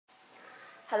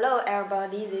Hello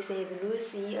everybody, this is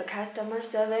Lucy, a customer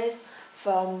service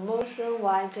from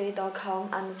motioncc.com,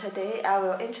 and today I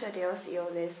will introduce you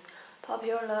this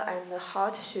popular and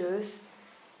hot shoes.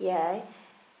 Yeah,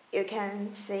 you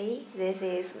can see this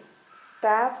is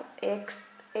BAPE X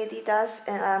Adidas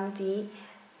NMD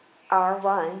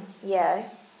R1. Yeah,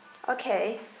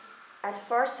 okay. At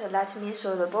first, let me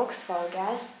show the box for you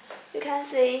guys. You can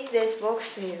see this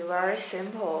box is very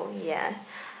simple. Yeah.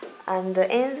 And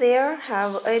in there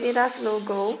have Adidas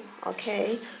logo.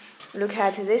 Okay, look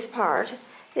at this part.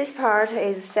 This part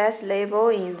is says label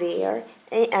in there,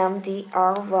 NMD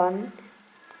R1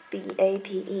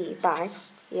 BAPE BAPE.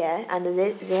 Yeah, and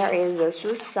there is the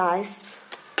shoe size.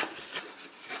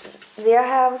 There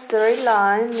have 3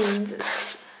 lines means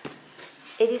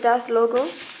Adidas logo.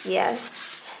 Yeah.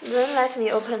 Then let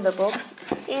me open the box.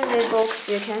 In the box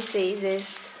you can see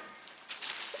this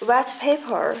white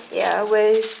paper. Yeah,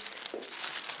 with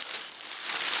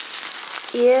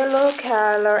yellow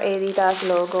color Adidas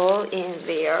logo in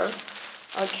there.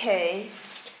 Okay,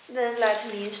 then let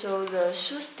me show the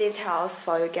shoes details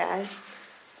for you guys.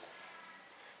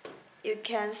 You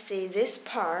can see this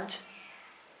part,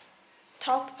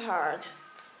 top part,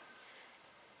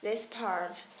 this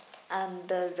part, and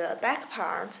the back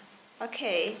part.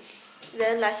 Okay,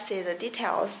 then let's see the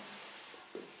details.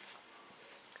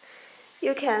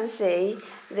 You can see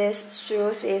this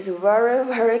shoes is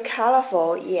very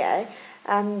colorful. Yeah.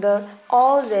 And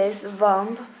all this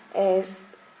bump is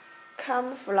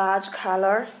camouflage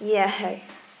color. Yeah,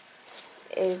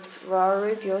 it's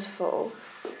very beautiful.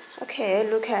 Okay,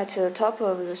 look at the top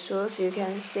of the shoes. You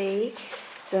can see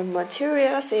the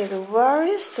materials is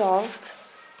very soft.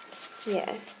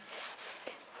 Yeah,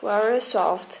 very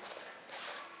soft.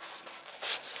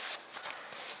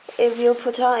 If you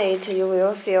put on it, you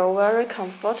will feel very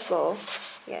comfortable.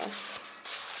 Yeah,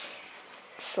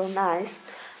 so nice.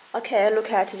 Okay, look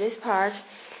at this part.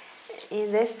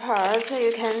 In this part,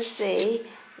 you can see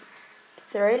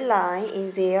 3 lines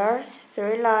in there.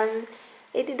 3 lines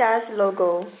Adidas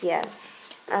logo. Yeah,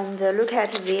 and look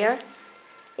at there,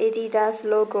 Adidas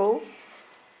logo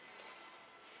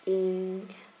in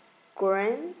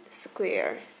green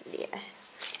square. Yeah,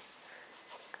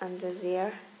 and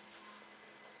there.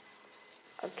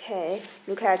 Okay,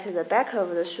 look at the back of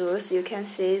the shoes. You can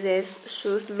see this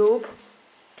shoes loop.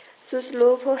 Shoes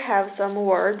loop have some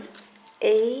words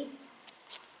A.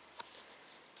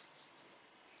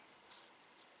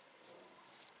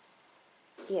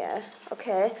 Yeah,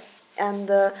 okay. And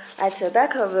at the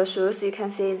back of the shoes, you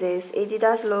can see this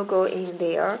Adidas logo in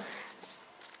there.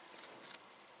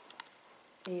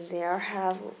 In there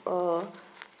have a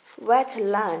white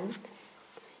line.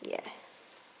 Yeah.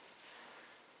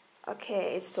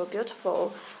 Okay, it's so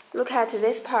beautiful. Look at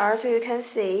this part, you can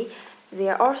see they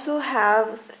also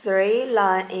have 3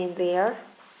 lines in there.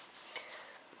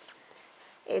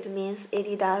 It means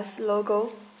Adidas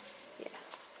logo. Yeah.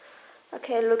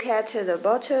 Okay, look at the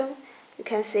bottom. You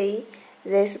can see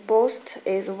this boost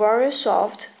is very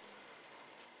soft.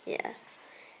 Yeah,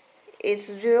 it's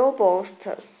real boost.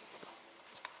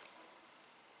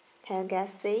 Can you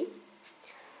guys see?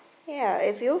 Yeah,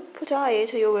 if you put on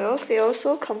it, you will feel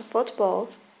so comfortable.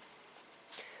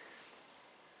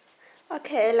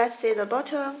 Okay, let's see the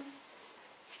bottom.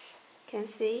 Can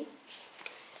see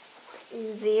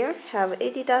in there have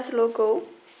Adidas logo.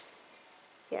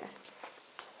 Yeah,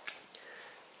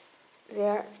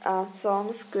 there are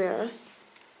some squares.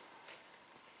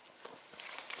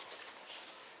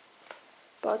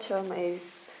 Bottom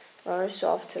is very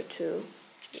soft too.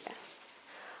 Yeah.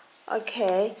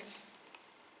 Okay,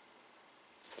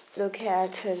 look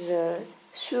at the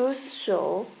shoe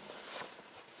sole.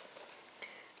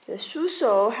 The shoe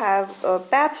sole have a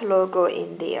BAPE logo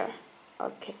in there.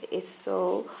 Okay, it's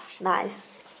so nice.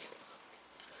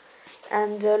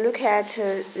 And look at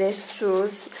these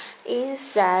shoes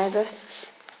inside the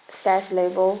size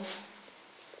label.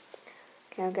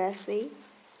 Can you guys see?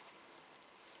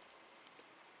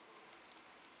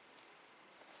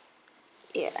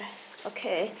 Yeah,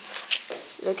 okay.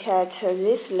 Look at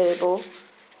this label.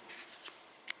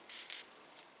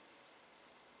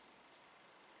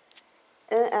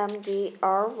 NMD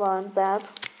R1 BAPE.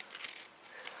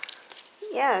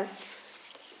 Yes,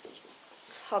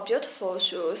 how beautiful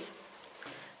shoes.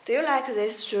 Do you like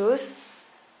these shoes?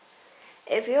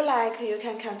 If you like, you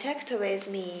can contact with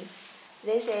me.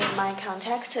 This is my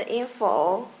contact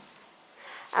info,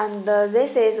 and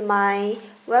this is my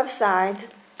website.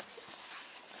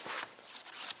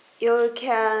 You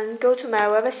can go to my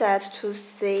website to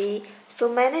see so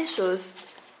many shoes,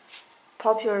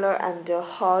 popular and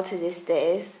hot these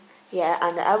days. Yeah,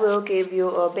 and I will give you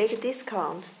a big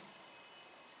discount.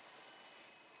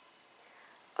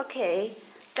 Okay,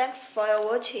 thanks for your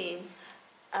watching,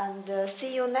 and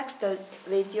see you next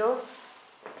video.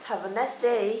 Have a nice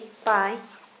day. Bye.